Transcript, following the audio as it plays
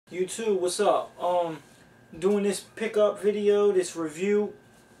YouTube, what's up? Doing this pickup video, this review,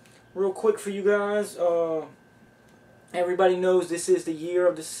 real quick for you guys. Everybody knows this is the year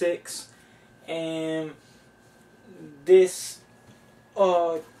of the 6, and this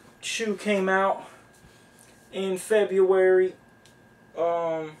shoe came out in February.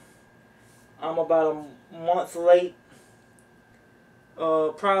 I'm about a month late,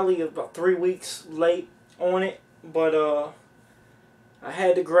 probably about 3 weeks late on it, but I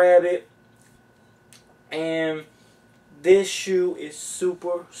had to grab it, and this shoe is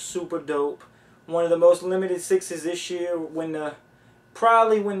super dope. One of the most limited 6s this year.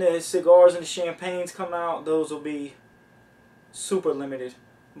 Probably when the cigars and the champagnes come out, those will be super limited.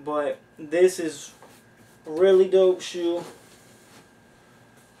 But this is a really dope shoe.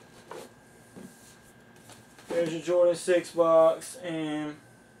 There's your Jordan 6 box, and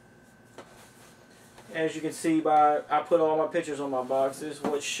as you can see I put all my pictures on my boxes,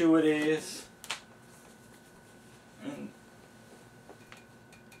 what shoe it is. And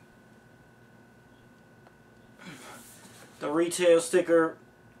the retail sticker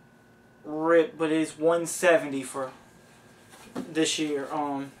ripped, but it's $170 for this year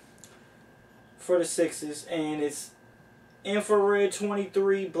for the 6s, and it's infrared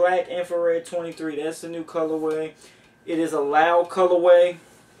 23, black infrared 23. That's the new colorway. It is a loud colorway,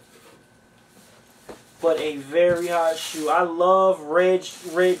 but a very hot shoe. I love red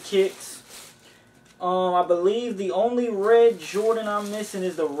kicks. I believe the only red Jordan I'm missing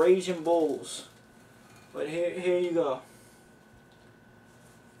is the Raging Bulls. But here you go.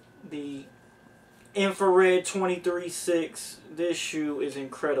 The infrared 23.6. This shoe is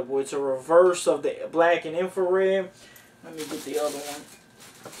incredible. It's a reverse of the black and infrared. Let me get the other one.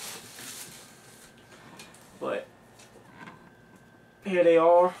 But here they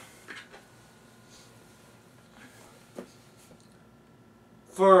are.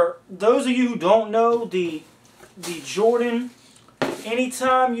 For those of you who don't know, the Jordan,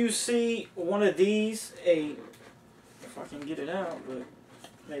 anytime you see one of these, if I can get it out, but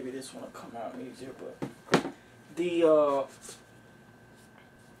maybe this one will come out easier, but the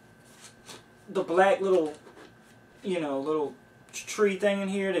black little, little tree thing in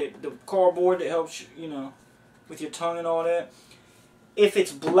here, the cardboard that helps, with your tongue and all that. If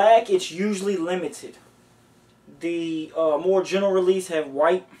it's black, it's usually limited. The more general release have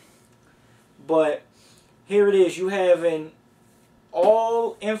white, but here it is. You have an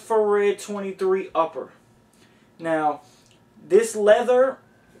all infrared 23 upper. Now, this leather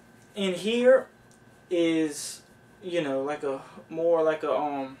in here is, like a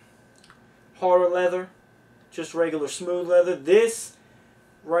harder leather, just regular smooth leather. This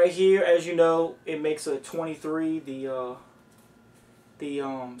right here, as you know, it makes a 23.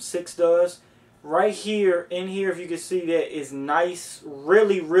 The 6 does. Right here, in here, if you can see that, is nice,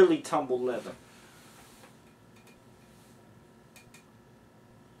 really tumbled leather.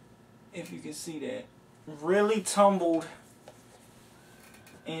 If you can see that. Really tumbled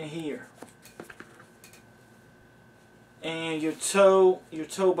in here. And your toe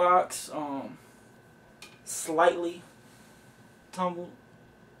box, slightly tumbled.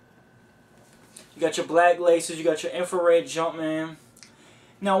 You got your black laces, you got your infrared Jumpman.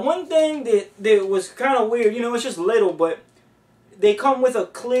 Now, one thing that was kind of weird, it's just little, but they come with a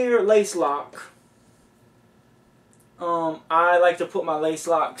clear lace lock. I like to put my lace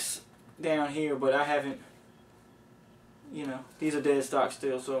locks down here, but I haven't, these are dead stock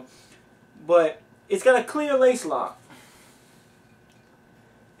still, so. But it's got a clear lace lock.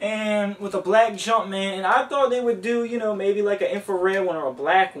 And with a black Jumpman, and I thought they would do, maybe like an infrared one or a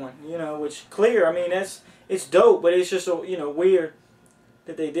black one, which clear, I mean, it's dope, but it's just, weird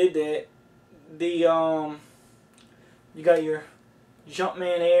that they did that. You got your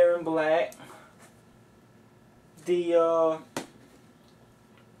Jumpman Air in black. The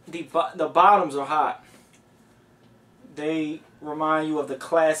bottoms are hot. They remind you of the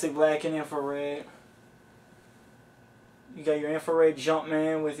classic black and infrared. You got your infrared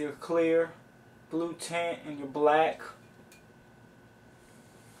Jumpman with your clear blue tint and your black.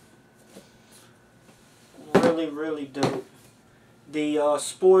 Really dope. The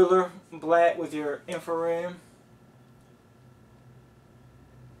spoiler black with your infrared.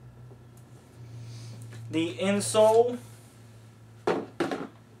 The insole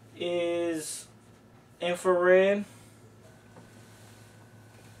is infrared.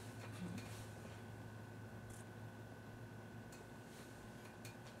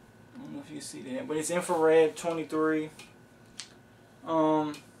 I don't know if you see that, but it's infrared 23.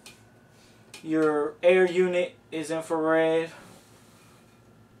 Your air unit is infrared.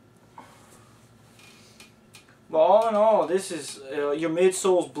 all in all, this is your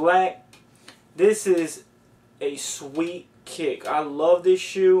midsole's black. This is a sweet kick. I love this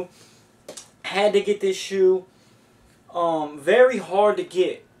shoe. Had to get this shoe. Very hard to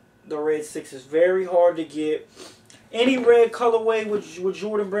get. The red 6 is very hard to get. Any red colorway with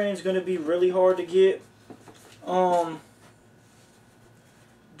Jordan Brand is going to be really hard to get.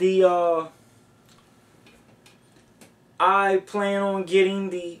 I plan on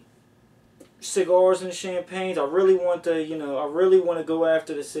getting the cigars and the champagnes. I really want to, I really want to go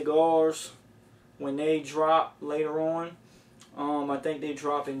after the cigars when they drop later on. I think they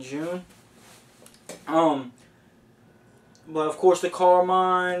drop in June. But of course the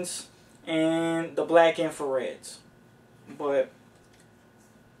Carmines and the black infrareds. But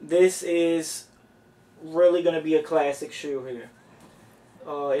this is really going to be a classic shoe here.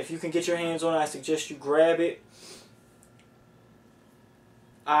 If you can get your hands on it, I suggest you grab it.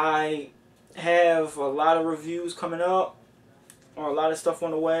 I have a lot of reviews coming up, or a lot of stuff on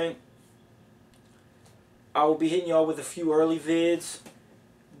the way. I will be hitting y'all with a few early vids,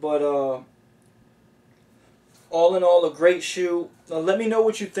 but all in all, a great shoe. Now, let me know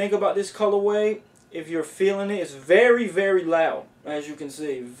what you think about this colorway. If you're feeling it, it's very, very loud, as you can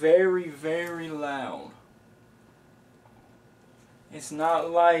see. Very, very loud. It's not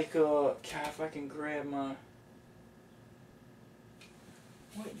like, God, if I can grab my,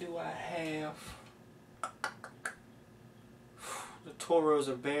 what do I have? The Toros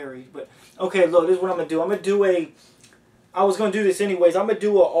are buried, but, okay, look, this is what I'm going to do. I'm going to do I was going to do this anyways. I'm going to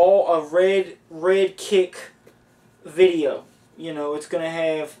do a red kick video. It's going to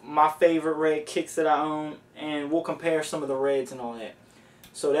have my favorite red kicks that I own, and we'll compare some of the reds and all that.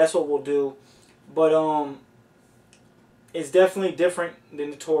 So that's what we'll do. But it's definitely different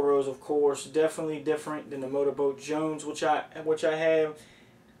than the Toros, of course. Definitely different than the Motorboat Jones, which I have.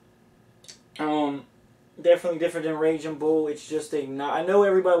 Definitely different than Raging Bull. It's just I know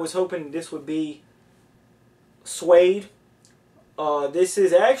everybody was hoping this would be suede. This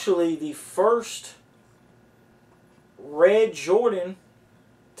is actually the first red Jordan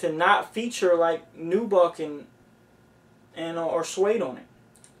to not feature like nubuck or suede on it.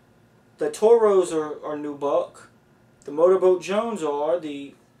 The Toros are nubuck. The Motorboat Jones are.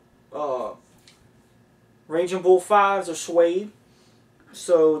 The Raging Bull 5s are suede.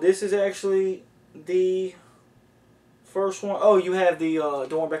 So this is actually the first one. Oh, you have the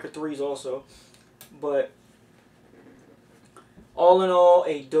Dornbecker 3s also. But all in all,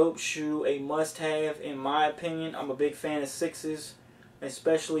 a dope shoe, a must-have in my opinion. I'm a big fan of 6s,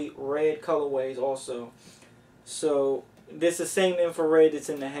 especially red colorways also. So this is the same infrared that's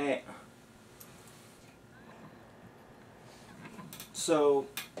in the hat. So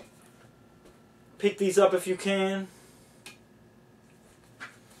pick these up if you can.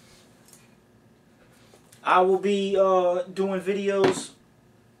 I will be doing videos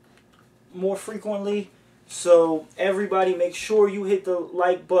more frequently. So everybody, make sure you hit the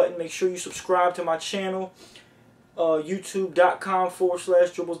like button. Make sure you subscribe to my channel.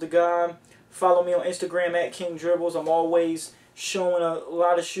 YouTube.com/DribblesTheGuy. Follow me on Instagram at King Dribbles. I'm always showing a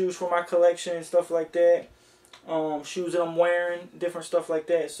lot of shoes from my collection and stuff like that. Shoes that I'm wearing, different stuff like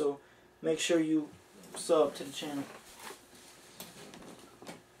that. So make sure you sub to the channel.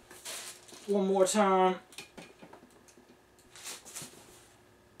 One more time.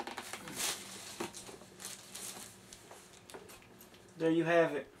 There you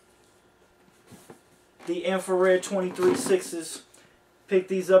have it. The infrared 23 6s. Pick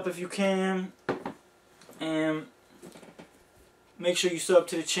these up if you can. And make sure you sub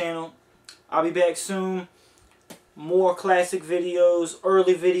to the channel. I'll be back soon. More classic videos,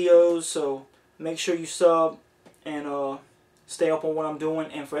 early videos. So make sure you sub and stay up on what I'm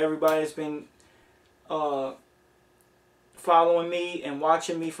doing. And for everybody that's been following me and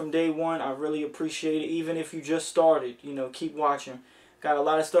watching me from day one, I really appreciate it. Even if you just started, keep watching. Got a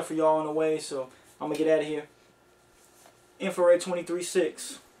lot of stuff for y'all on the way, so I'm going to get out of here. Infrared 23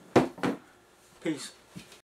 6. Peace.